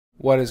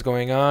What is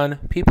going on,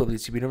 people of the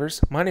YouTube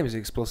universe? My name is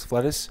Explosive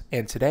Lettuce,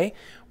 and today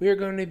we are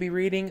going to be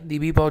reading the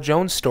B-Ball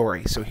Jones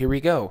story. So here we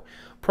go.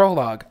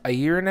 Prologue.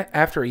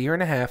 After a year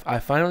and a half, I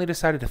finally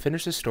decided to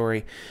finish the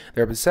story.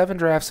 There have been 7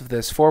 drafts of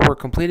this. 4 were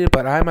completed,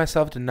 but I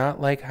myself did not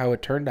like how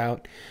it turned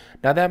out.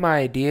 Now that my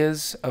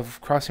ideas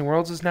of Crossing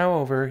Worlds is now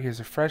over,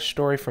 here's a fresh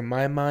story from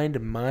my mind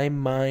and my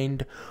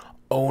mind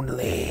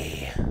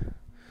only.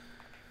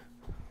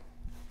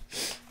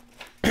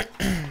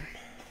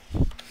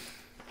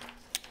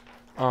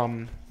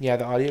 Yeah,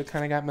 the audio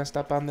kind of got messed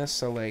up on this,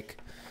 so like,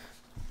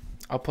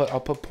 I'll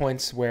put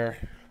points where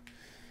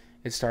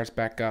it starts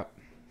back up.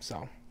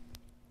 So,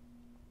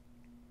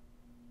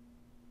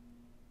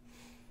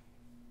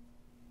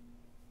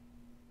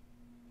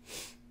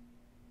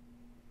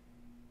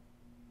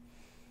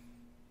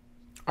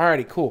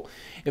 alrighty, cool.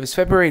 It was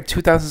February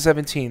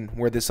 2017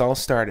 where this all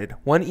started.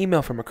 One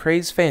email from a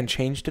crazed fan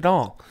changed it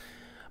all.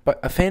 But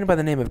a fan by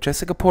the name of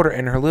Jessica Porter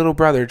and her little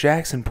brother,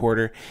 Jackson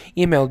Porter,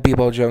 emailed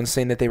B-Ball Jones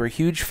saying that they were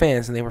huge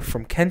fans and they were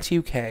from Kent,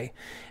 UK,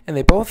 and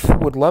they both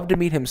would love to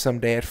meet him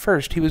someday. At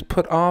first, he was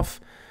put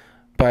off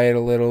by it a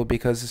little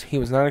because he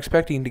was not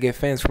expecting to get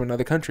fans from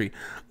another country.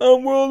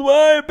 "I'm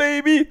worldwide,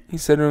 baby," he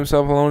said to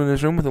himself alone in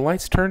his room with the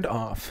lights turned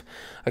off.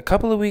 A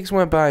couple of weeks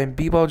went by and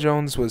B-Ball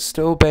Jones was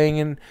still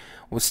banging,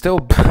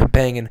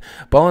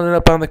 balling it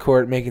up on the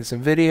court, making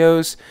some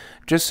videos.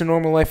 Just a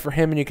normal life for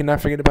him, and you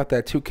cannot forget about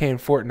that 2K and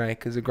Fortnite,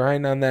 because the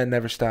grind on that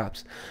never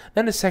stops.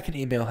 Then a second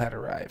email had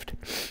arrived.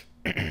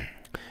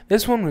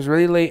 This one was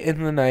really late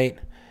in the night,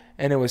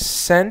 and it was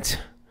sent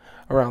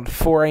around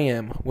 4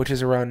 a.m., which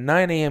is around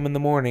 9 a.m. in the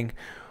morning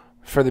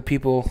for the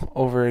people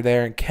over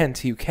there in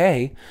Kent,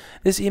 UK.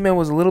 This email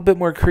was a little bit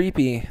more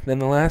creepy than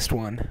the last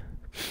one.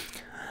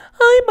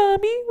 "Hi,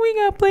 Mommy. We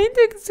got plane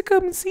tickets to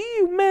come and see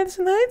you.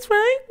 Madison Heights,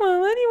 right?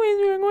 Well, anyways,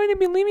 we are going to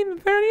be leaving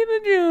the 30th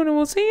of June, and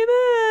we'll see you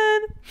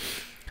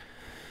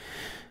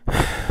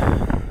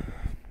then."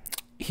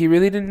 He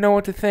really didn't know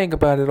what to think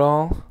about it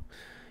all.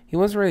 He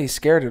wasn't really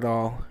scared at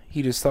all.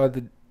 He just thought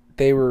that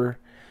they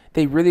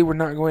really were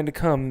not going to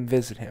come and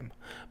visit him.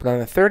 But on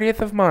the 30th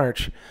of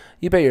March,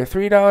 you bet your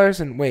 $3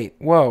 and wait,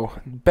 whoa,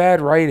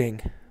 bad writing.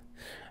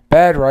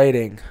 Bad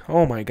writing.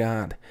 Oh my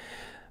God.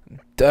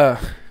 Duh.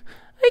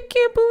 "I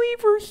can't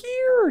believe we're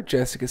here,"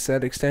 Jessica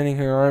said, extending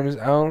her arms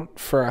out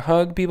for a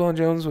hug. B-Ball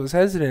Jones was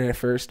hesitant at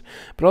first,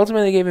 but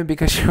ultimately gave in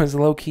because she was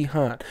low-key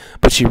hot.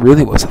 But she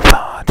really was a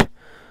thought.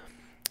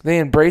 They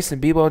embraced, and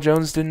B-Ball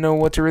Jones didn't know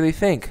what to really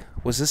think.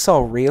 "Was this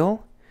all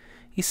real?"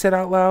 he said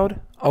out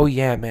loud. "Oh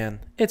yeah, man,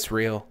 it's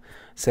real,"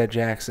 said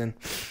Jackson.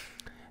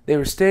 They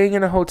were staying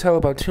in a hotel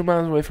about 2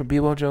 miles away from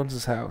B-Ball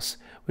Jones's house,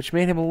 which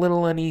made him a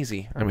little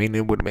uneasy. I mean,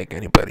 it would make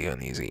anybody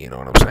uneasy, you know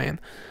what I'm saying?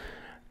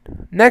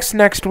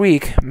 Next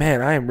week,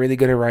 man, I am really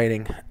good at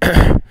writing,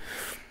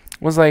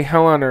 was like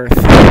hell on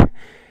earth.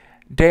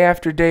 Day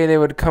after day, they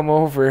would come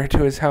over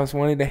to his house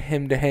wanting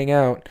him to hang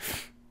out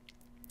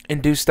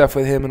and do stuff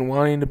with him and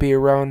wanting to be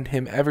around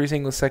him every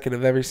single second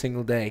of every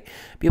single day.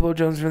 B-Ball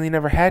Jones really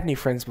never had any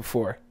friends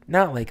before.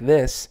 Not like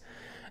this.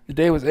 The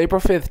day was April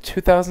 5th,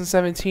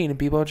 2017, and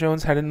B-Ball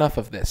Jones had enough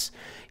of this.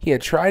 He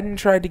had tried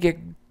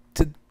to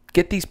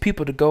get these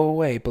people to go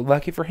away, but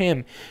lucky for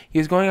him, he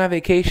was going on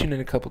vacation in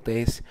a couple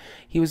days.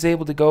 He was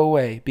able to go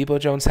away. B-Ball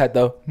Jones had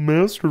the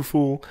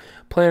masterful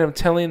plan of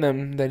telling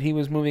them that he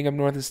was moving up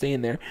north and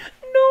staying there.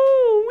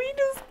 "No, we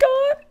just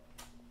got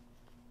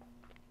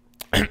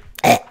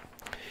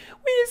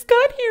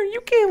here.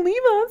 You can't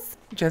leave us,"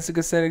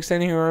 Jessica said,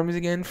 extending her arms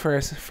again for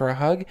a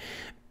hug.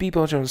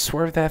 B-Ball Jones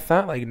swerved that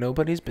thought like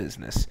nobody's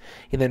business.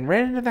 He then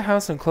ran into the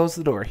house and closed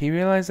the door. He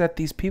realized that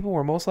these people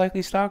were most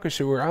likely stalkers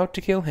who were out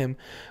to kill him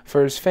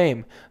for his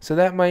fame. So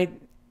that night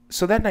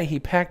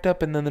he packed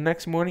up, and then the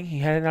next morning he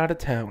headed out of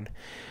town.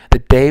 The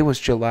day was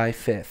July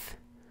 5th,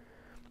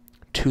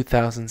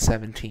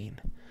 2017,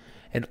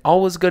 and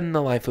all was good in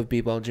the life of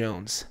B-Ball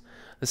Jones.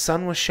 The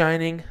sun was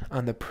shining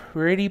on the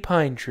pretty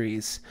pine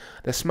trees.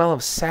 The smell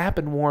of sap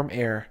and warm,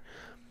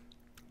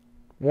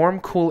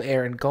 cool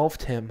air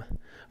engulfed him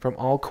from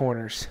all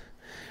corners,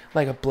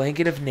 like a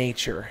blanket of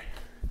nature.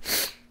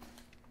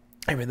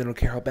 I really don't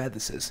care how bad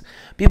this is.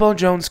 B-Ball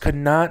Jones could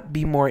not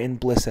be more in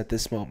bliss at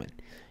this moment.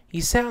 He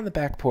sat on the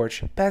back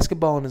porch,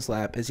 basketball in his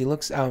lap, as he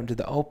looks out into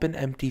the open,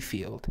 empty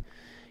field.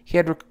 He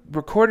had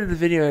recorded a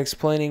video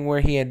explaining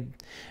where he had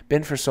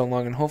been for so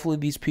long, and hopefully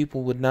these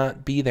people would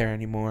not be there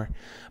anymore.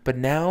 But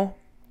now,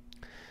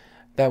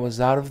 that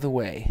was out of the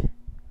way.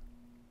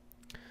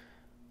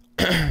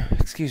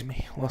 Excuse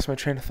me, lost my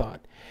train of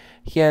thought.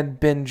 He had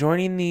been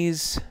enjoying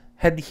these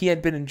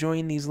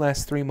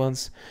last 3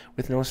 months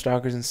with no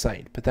stalkers in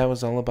sight, but that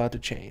was all about to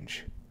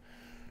change.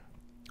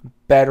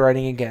 Bad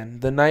writing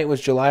again. The night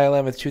was July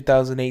 11th,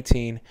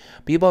 2018.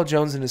 B-Ball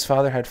Jones and his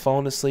father had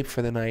fallen asleep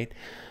for the night,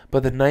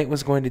 but the night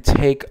was going to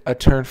take a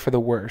turn for the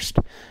worst.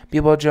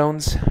 B-Ball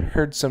Jones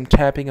heard some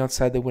tapping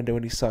outside the window,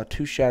 and he saw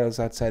 2 shadows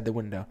outside the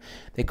window.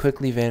 They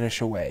quickly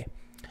vanish away.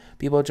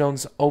 B-Ball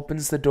Jones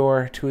opens the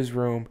door to his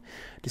room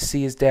to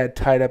see his dad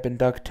tied up and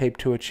duct taped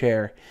to a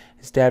chair.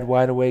 His dad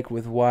wide awake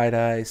with wide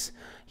eyes.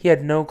 He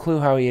had no clue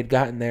how he had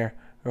gotten there,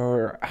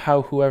 or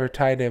how whoever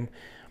tied him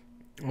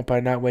by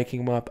not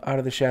waking him up. Out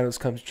of the shadows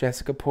comes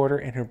Jessica Porter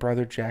and her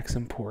brother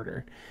Jackson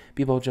Porter.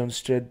 Bebo Jones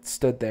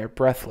stood there,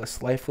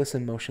 breathless, lifeless,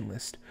 and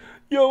motionless.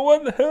 Yo,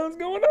 what the hell is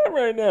going on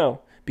right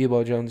now?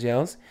 Bebo Jones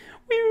yells.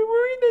 We were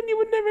worried that you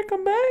would never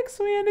come back,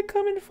 so we had to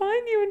come and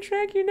find you and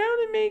track you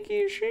down and make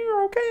you sure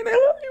you're okay, and I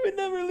hope you would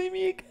never leave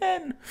me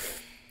again.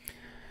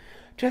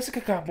 Jessica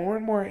got more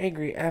and more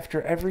angry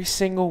after every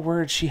single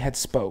word she had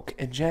spoke,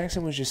 and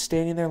Jackson was just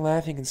standing there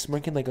laughing and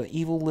smirking like an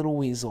evil little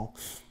weasel.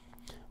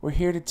 We're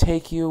here to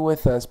take you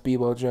with us,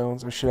 Bebo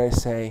Jones, or should I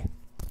say,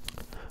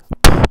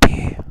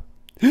 Bobby.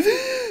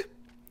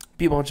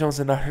 Bebo Jones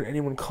had not heard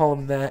anyone call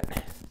him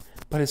that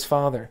but his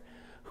father,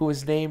 who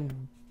was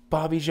named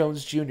Bobby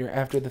Jones Jr.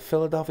 after the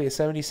Philadelphia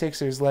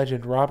 76ers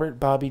legend Robert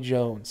Bobby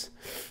Jones.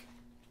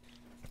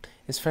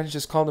 His friends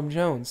just called him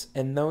Jones,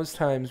 and those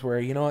times where,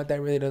 you know what,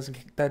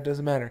 that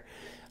doesn't matter.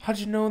 How'd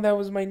you know that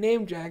was my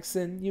name,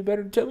 Jackson? You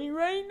better tell me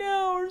right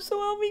now, or so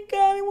help me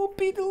God, I will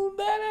beat the little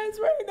badass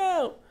right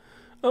now.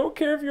 I don't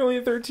care if you're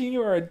only 13,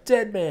 you are a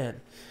dead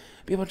man.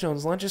 Bebo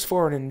Jones lunges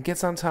forward and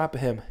gets on top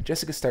of him.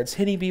 Jessica starts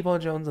hitting Bebo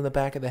Jones on the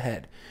back of the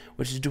head,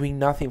 which is doing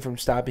nothing from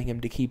stopping him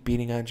to keep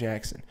beating on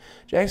Jackson.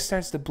 Jackson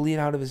starts to bleed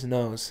out of his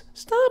nose.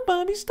 Stop,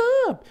 Bobby,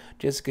 stop,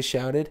 Jessica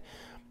shouted.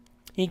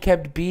 He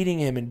kept beating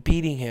him and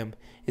beating him,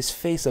 his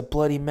face a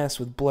bloody mess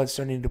with blood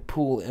starting to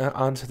pool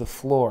onto the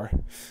floor.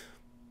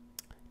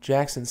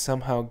 Jackson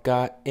somehow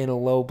got in a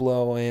low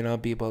blow in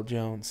on Bebo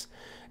Jones.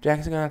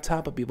 Jackson got on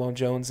top of Bebo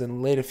Jones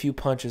and laid a few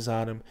punches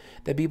on him.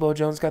 Then Bebo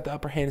Jones got the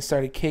upper hand and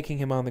started kicking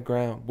him on the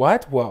ground.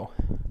 What? Whoa.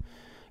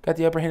 Got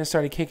the upper hand and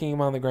started kicking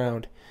him on the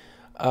ground.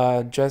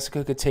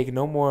 Jessica could take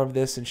no more of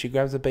this, and she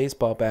grabs a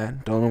baseball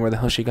bat, don't know where the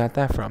hell she got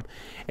that from,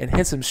 and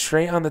hits him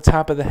straight on the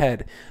top of the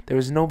head. There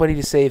was nobody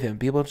to save him.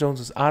 Bebo Jones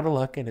was out of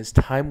luck, and his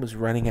time was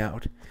running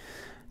out.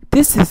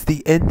 This is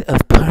the end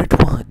of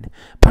part 1.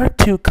 Part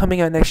 2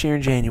 coming out next year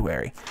in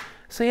January.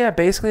 So yeah,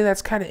 basically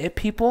that's kind of it,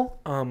 people.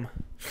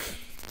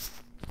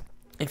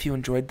 If you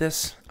enjoyed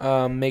this,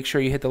 make sure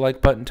you hit the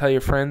like button, tell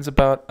your friends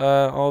about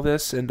all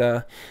this, and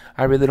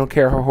I really don't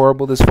care how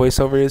horrible this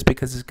voiceover is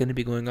because it's going to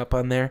be going up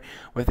on there,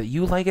 whether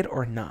you like it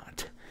or not.